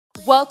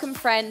Welcome,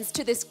 friends,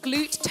 to this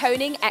glute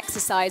toning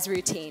exercise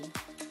routine.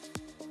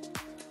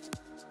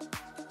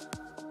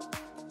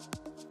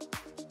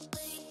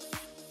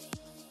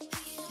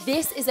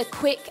 This is a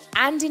quick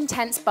and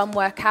intense bum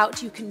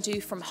workout you can do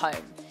from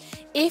home.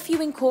 If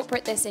you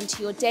incorporate this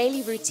into your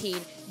daily routine,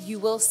 you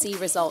will see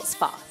results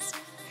fast.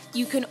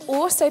 You can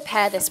also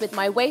pair this with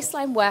my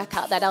waistline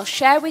workout that I'll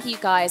share with you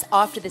guys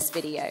after this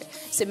video,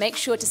 so make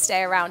sure to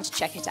stay around to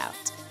check it out.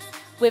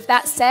 With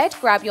that said,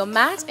 grab your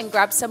mat and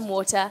grab some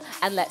water,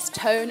 and let's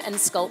tone and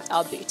sculpt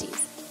our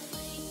booties.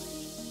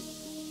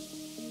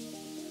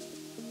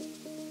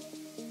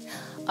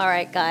 All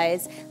right,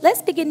 guys,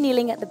 let's begin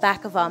kneeling at the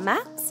back of our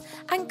mats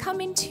and come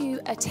into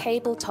a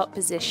tabletop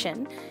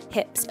position,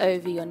 hips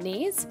over your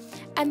knees,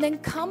 and then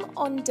come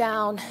on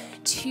down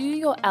to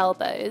your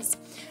elbows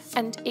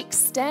and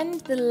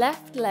extend the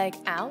left leg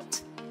out.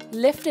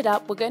 Lift it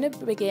up. We're going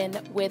to begin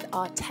with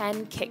our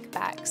 10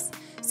 kickbacks.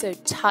 So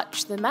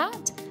touch the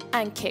mat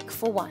and kick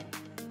for 1.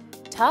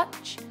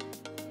 Touch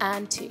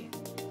and 2.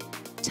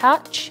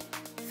 Touch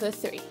for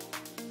 3.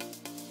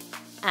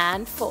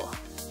 And 4.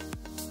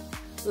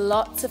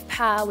 Lots of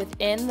power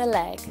within the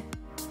leg.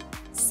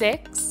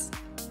 6,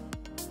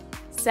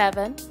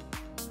 7,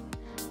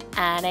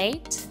 and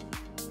 8,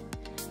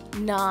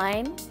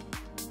 9,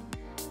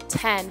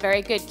 10.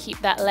 Very good. Keep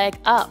that leg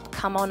up.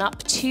 Come on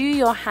up to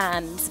your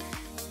hands.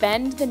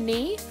 Bend the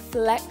knee,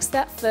 flex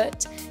that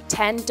foot.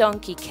 10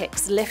 donkey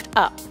kicks. Lift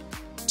up.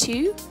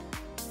 2,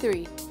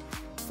 3,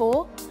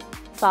 4,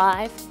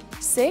 5,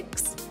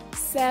 6,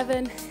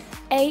 7,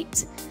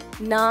 8,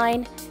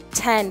 9,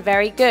 10.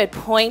 Very good.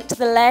 Point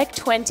the leg.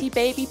 20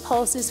 baby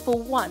pulses for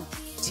 1,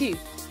 2,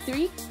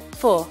 3,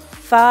 4,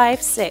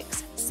 5,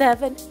 6,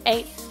 7,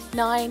 8,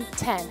 9,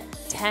 10.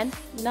 10,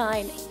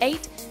 9,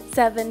 8,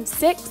 7,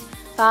 6,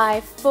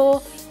 5, 4,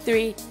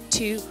 3,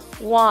 2,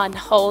 1.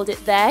 Hold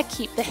it there.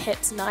 Keep the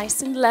hips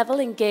nice and level.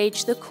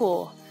 Engage the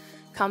core.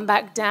 Come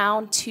back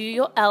down to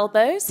your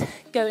elbows,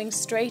 going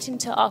straight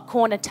into our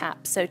corner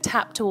tap. So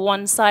tap to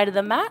one side of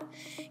the mat,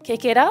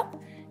 kick it up,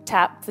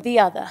 tap for the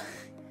other.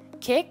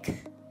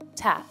 Kick,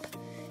 tap,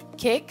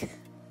 kick,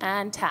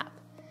 and tap.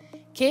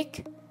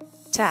 Kick,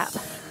 tap,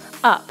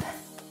 up.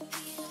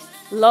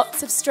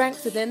 Lots of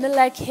strength within the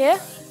leg here.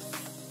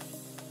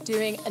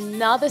 Doing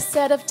another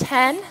set of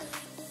 10.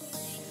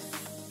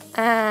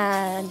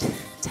 And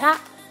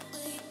tap.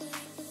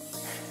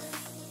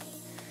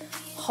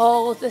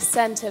 Hold the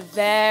center,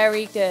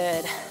 very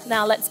good.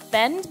 Now let's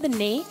bend the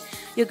knee.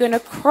 You're going to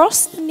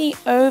cross the knee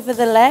over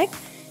the leg,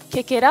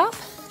 kick it up,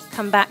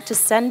 come back to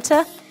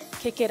center,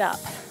 kick it up.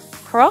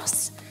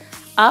 Cross,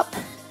 up,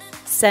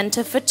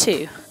 center for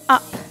 2.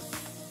 Up,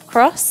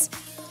 cross,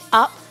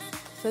 up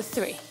for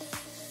 3.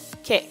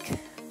 Kick,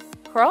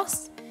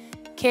 cross,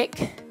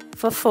 kick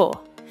for 4.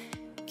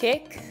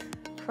 Kick,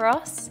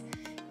 cross,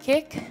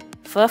 kick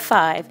for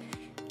 5.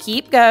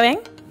 Keep going.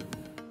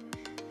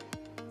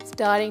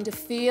 Starting to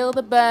feel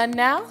the burn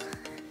now.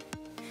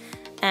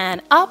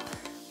 And up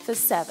for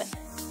 7.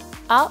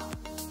 Up,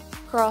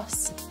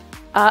 cross,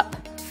 up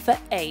for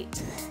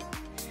 8.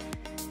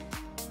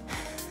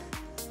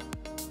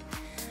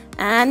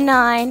 And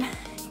 9.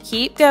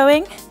 Keep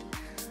going.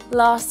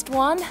 Last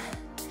one.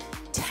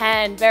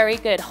 10. Very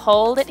good.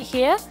 Hold it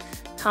here.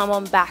 Come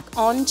on back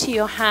onto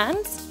your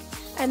hands.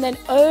 And then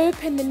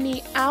open the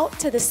knee out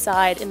to the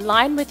side in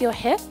line with your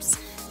hips,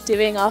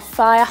 doing our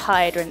fire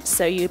hydrant.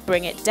 So you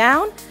bring it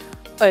down.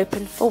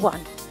 Open for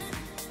 1,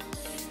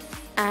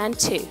 and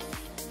 2,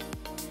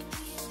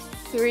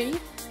 3,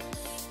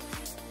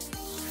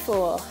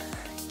 4.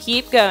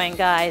 Keep going,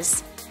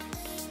 guys.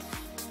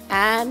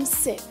 And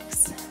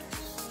 6,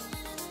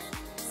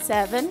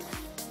 7,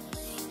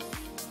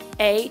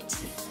 8,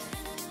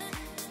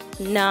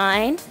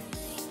 9,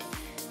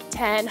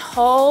 10.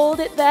 Hold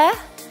it there.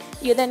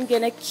 You're then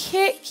going to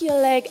kick your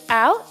leg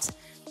out,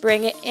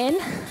 bring it in,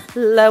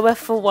 lower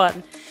for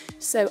 1.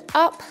 So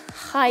up,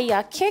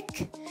 higher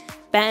kick.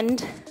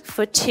 Bend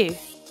for 2.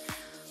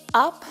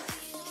 Up,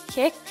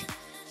 kick,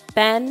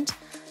 bend,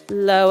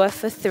 lower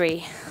for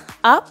 3.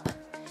 Up,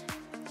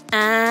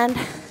 and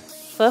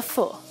for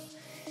 4.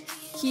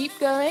 Keep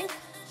going.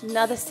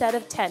 Another set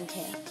of 10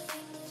 here.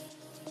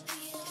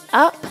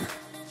 Up,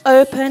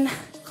 open,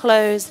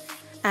 close,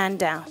 and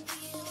down.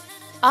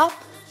 Up,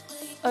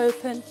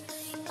 open,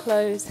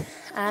 close,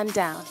 and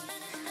down.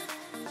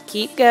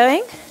 Keep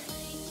going.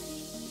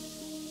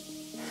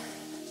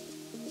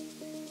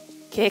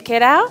 Kick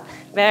it out.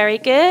 Very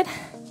good.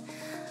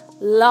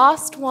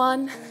 Last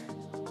one.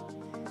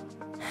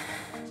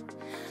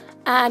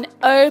 And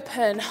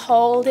open.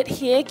 Hold it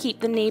here. Keep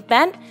the knee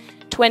bent.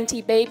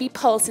 20 baby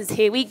pulses.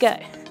 Here we go.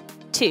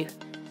 2,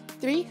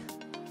 3,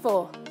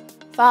 4,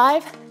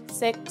 5,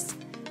 6,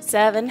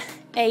 7,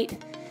 8,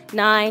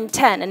 9,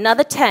 10.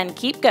 Another 10.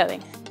 Keep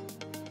going.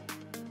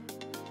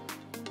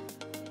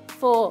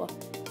 4,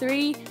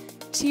 3,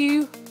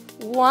 2,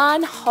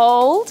 1.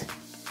 Hold.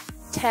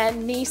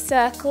 10 knee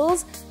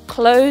circles.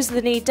 Close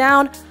the knee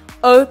down.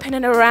 Open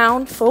and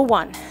around for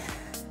 1.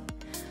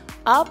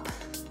 Up,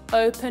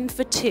 open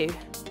for 2.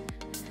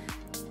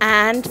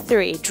 and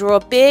 3. Draw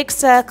big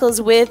circles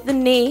with the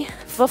knee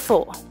for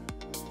 4.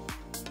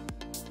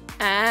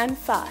 And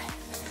 5.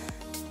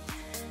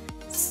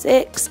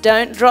 6.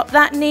 Don't drop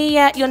that knee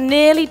yet. You're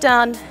nearly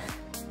done.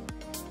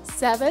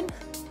 7.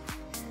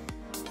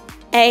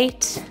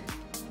 8.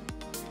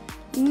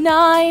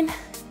 9.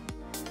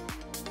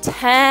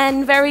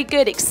 10. Very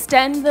good.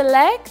 Extend the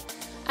leg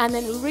and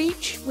then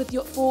reach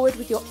forward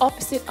with your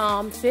opposite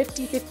arm,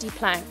 50-50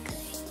 plank.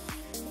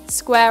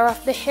 Square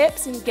off the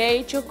hips,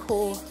 engage your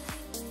core.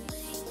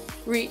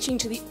 Reaching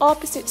to the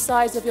opposite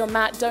sides of your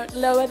mat. Don't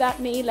lower that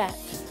knee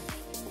left.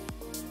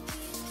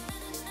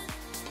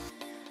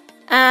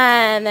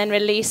 And then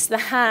release the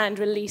hand,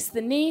 release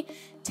the knee.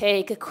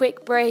 Take a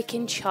quick break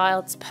in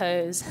child's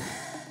pose.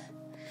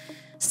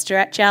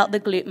 Stretch out the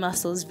glute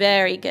muscles.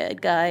 Very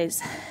good,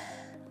 guys.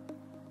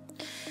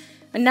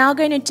 We're now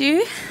going to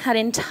do that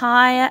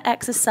entire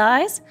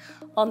exercise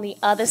on the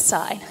other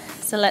side.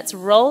 So let's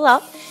roll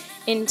up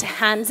into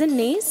hands and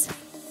knees.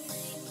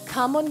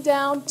 Come on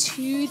down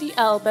to the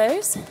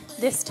elbows.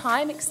 This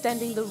time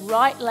extending the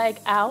right leg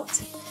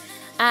out.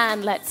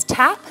 And let's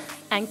tap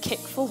and kick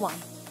for 1.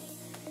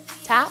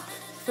 Tap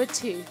for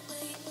 2.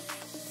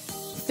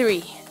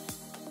 3.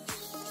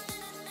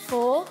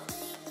 4.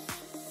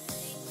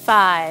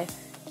 5.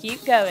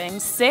 Keep going.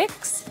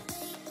 6.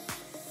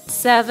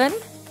 7.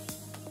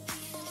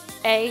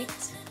 8,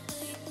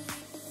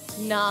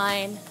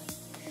 9,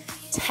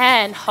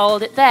 10.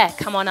 Hold it there.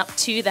 Come on up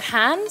to the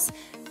hands.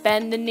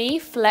 Bend the knee,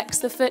 flex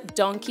the foot,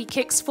 donkey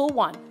kicks for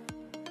 1,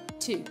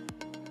 2,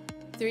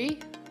 3,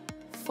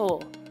 4,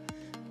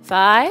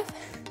 5,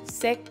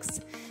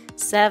 6,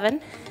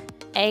 7,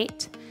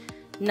 8,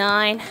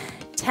 9,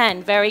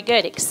 10. Very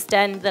good.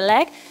 Extend the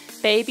leg.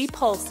 Baby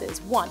pulses.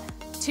 1,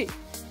 2,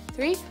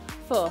 3,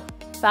 4,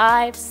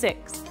 5,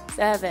 6,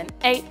 7,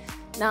 8,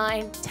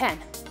 9, 10.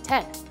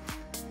 10.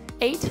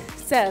 8,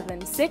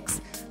 7,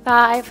 6,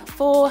 5,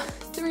 4,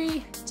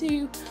 3,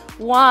 2,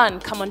 1.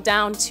 Come on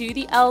down to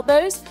the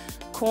elbows,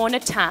 corner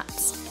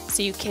taps.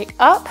 So you kick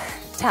up,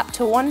 tap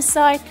to one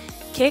side,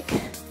 kick,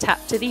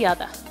 tap to the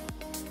other.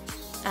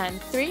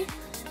 And 3,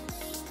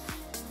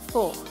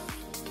 4,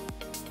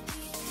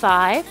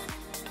 5,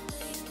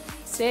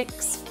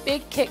 6,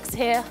 big kicks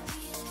here,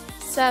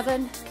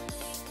 7,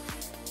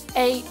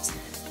 8,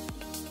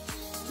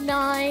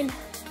 9,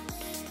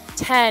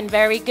 10.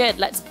 Very good.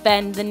 Let's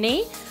bend the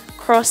knee.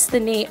 Cross the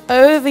knee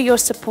over your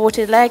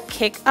supported leg,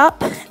 kick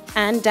up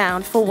and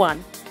down for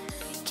 1.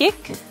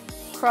 Kick,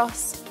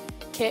 cross,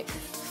 kick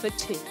for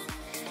 2.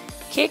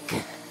 Kick,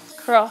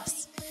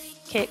 cross,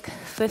 kick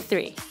for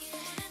 3.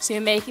 So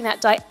you're making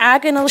that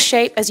diagonal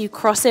shape as you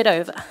cross it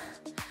over.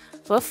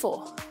 For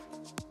 4.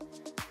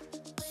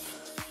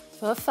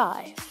 For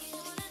 5.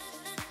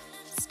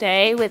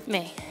 Stay with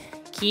me.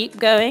 Keep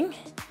going.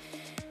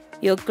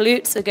 Your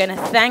glutes are going to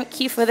thank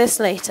you for this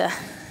later.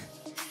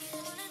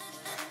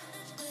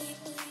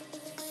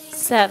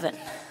 7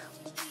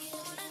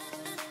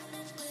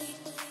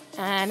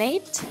 and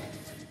 8,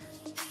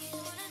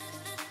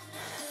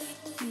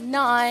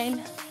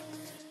 9,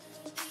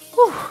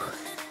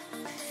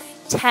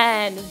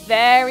 10.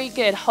 Very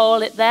good.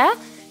 Hold it there.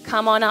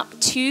 Come on up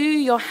to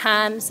your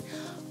hands.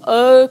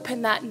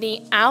 Open that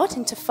knee out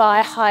into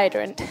fire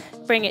hydrant.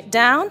 Bring it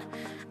down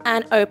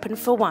and open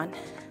for 1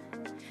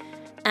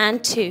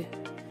 and 2,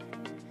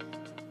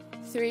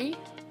 3,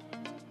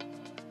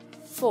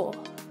 4,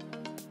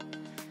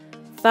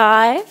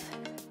 5,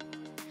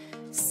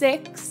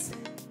 6,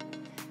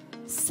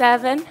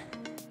 7,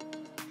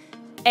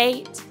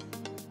 8,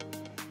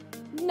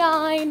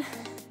 9,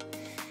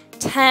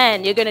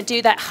 10. You're going to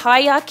do that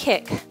higher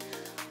kick.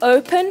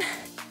 Open,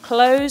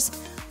 close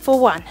for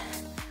 1.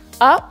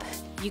 Up,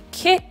 you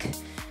kick,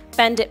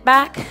 bend it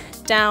back,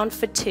 down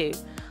for 2.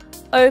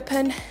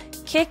 Open,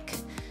 kick,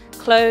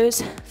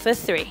 close for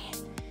 3.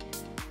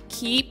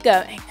 Keep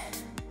going.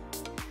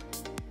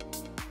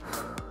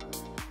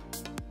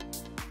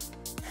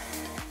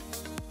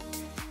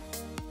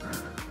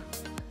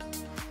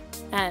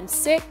 And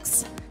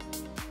 6,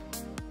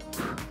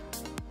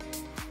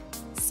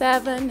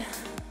 7,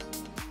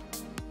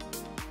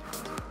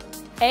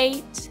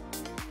 8,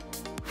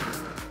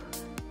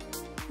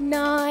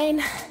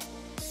 9,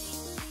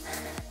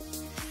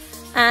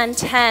 and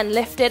 10.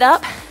 Lift it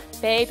up.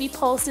 Baby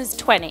pulses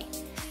 20.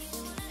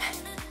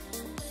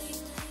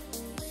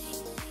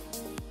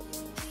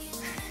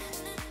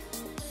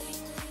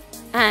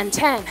 And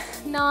 10,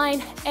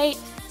 9, 8,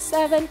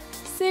 7,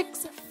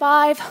 6,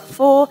 5,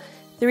 4,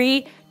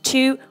 3,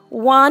 2,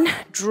 1.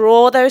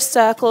 Draw those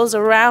circles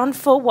around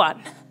for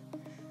 1.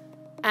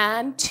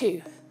 And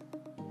 2.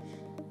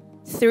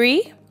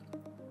 3.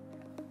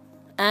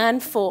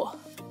 And 4.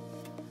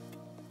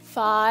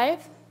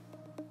 5.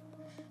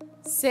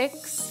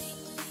 6.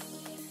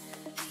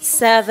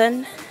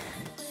 7.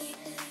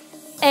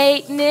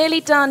 8.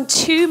 Nearly done.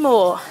 2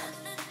 more.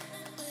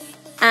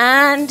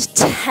 And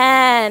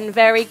 10.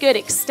 Very good.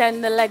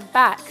 Extend the leg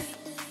back.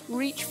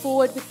 Reach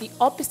forward with the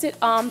opposite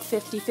arm,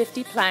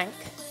 50-50 plank.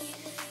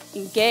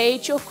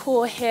 Engage your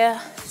core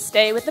here.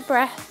 Stay with the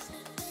breath.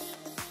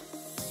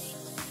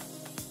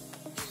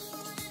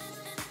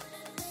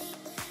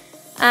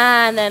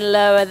 And then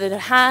lower the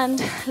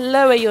hand,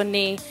 lower your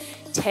knee.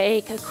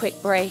 Take a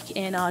quick break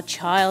in our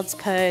child's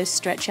pose.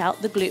 Stretch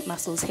out the glute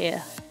muscles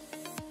here.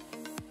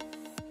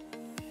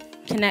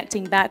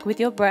 Connecting back with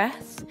your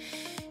breath.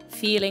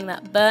 Feeling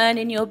that burn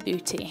in your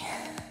booty.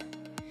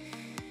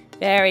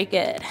 Very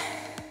good.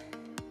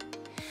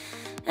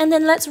 And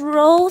then let's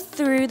roll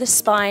through the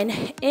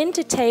spine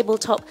into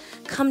tabletop.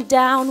 Come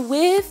down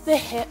with the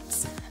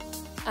hips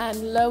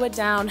and lower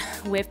down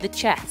with the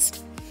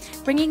chest.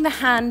 Bringing the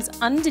hands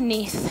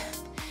underneath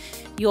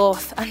your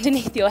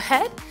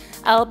head,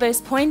 elbows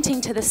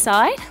pointing to the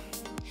side.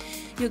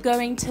 You're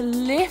going to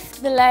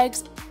lift the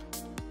legs,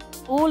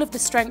 all of the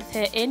strength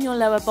here in your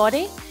lower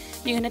body.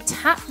 You're going to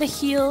tap the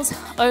heels,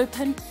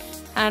 open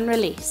and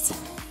release.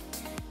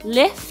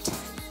 Lift,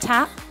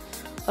 tap,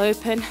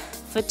 open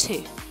for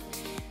 2.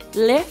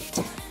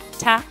 Lift,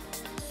 tap,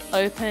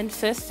 open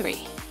for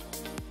 3.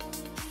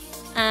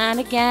 And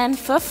again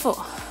for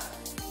 4.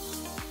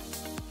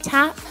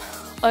 Tap,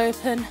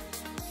 open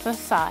for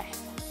 5.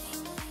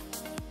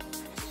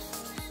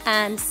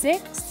 And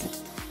 6,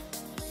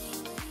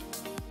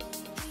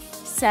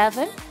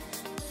 7,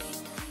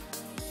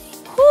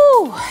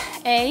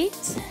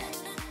 8,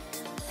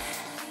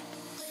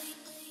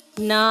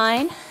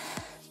 9,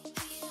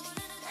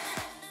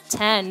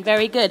 10.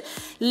 Very good.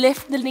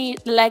 Lift the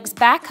legs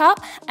back up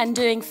and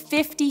doing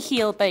 50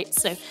 heel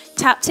bites. So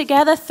tap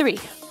together. 3,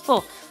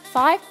 4,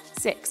 5,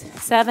 6,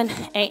 7,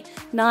 8,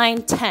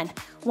 9, 10.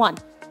 1,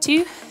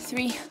 2,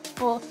 3,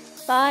 4,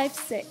 5,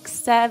 6,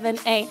 7,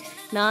 8,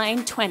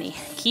 9, 20.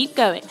 Keep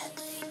going.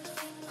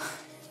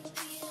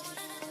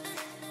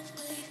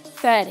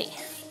 30.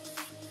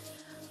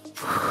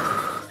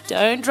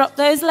 Don't drop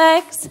those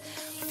legs.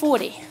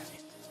 40.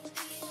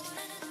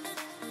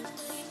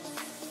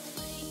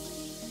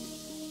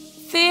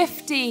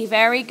 50.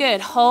 Very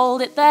good.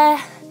 Hold it there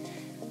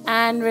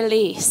and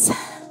release.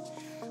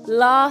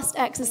 Last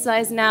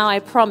exercise now, I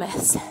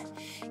promise.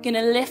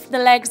 Gonna lift the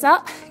legs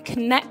up,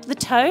 connect the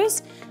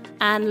toes,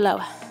 and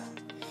lower.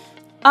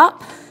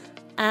 Up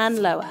and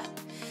lower.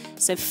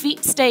 So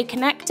feet stay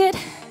connected.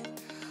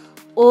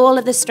 All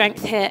of the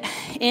strength here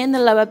in the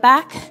lower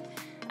back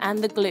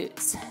and the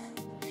glutes.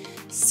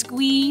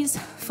 Squeeze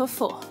for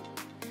 4.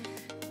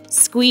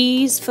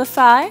 Squeeze for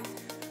 5.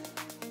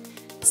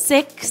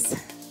 6,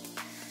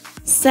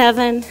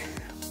 7,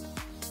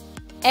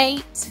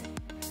 8,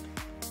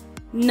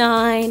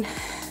 9,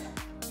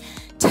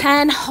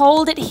 10.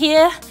 Hold it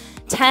here.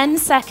 10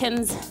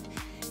 seconds.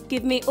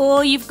 Give me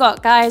all you've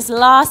got, guys.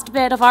 Last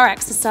bit of our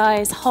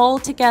exercise.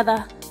 Hold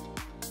together.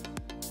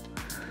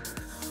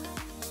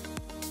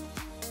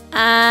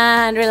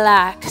 And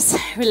relax.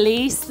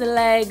 Release the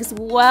legs.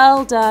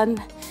 Well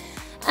done.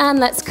 And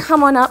let's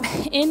come on up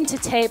into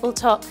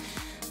tabletop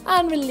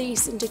and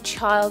release into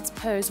child's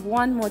pose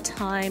one more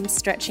time,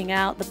 stretching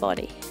out the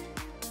body.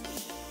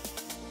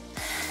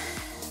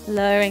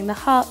 Lowering the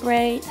heart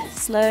rate,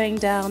 slowing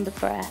down the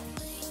breath.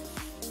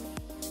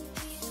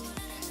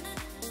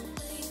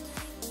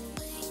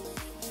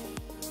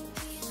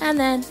 And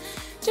then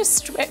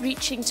just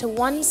reaching to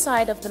one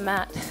side of the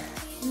mat,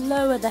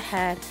 lower the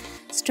head,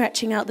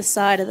 stretching out the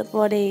side of the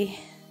body.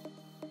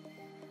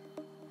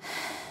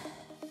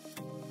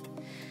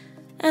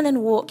 And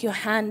then walk your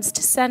hands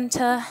to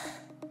center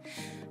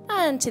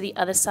and to the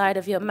other side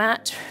of your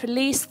mat.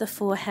 Release the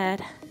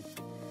forehead.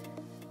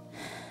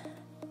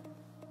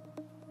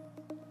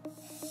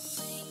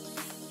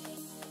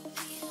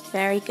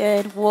 Very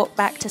good. Walk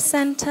back to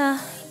center.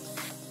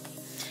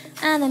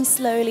 And then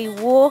slowly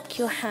walk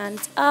your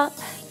hands up.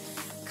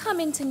 Come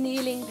into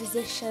kneeling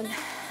position.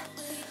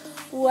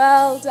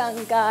 Well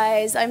done,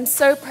 guys. I'm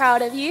so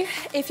proud of you.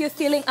 If you're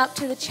feeling up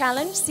to the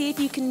challenge, see if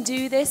you can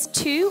do this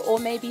 2 or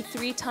maybe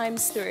 3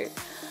 times through.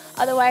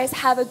 Otherwise,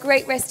 have a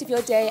great rest of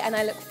your day, and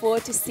I look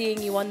forward to seeing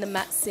you on the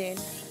mat soon.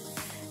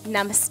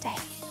 Namaste.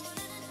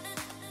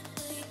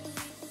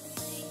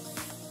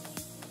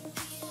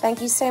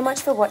 Thank you so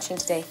much for watching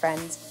today,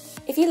 friends.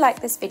 If you like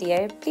this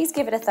video, please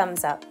give it a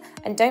thumbs up,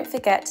 and don't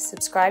forget to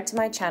subscribe to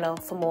my channel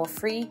for more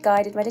free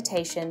guided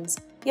meditations,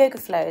 yoga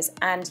flows,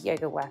 and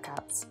yoga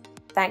workouts.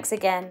 Thanks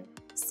again.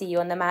 See you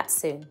on the mat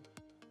soon.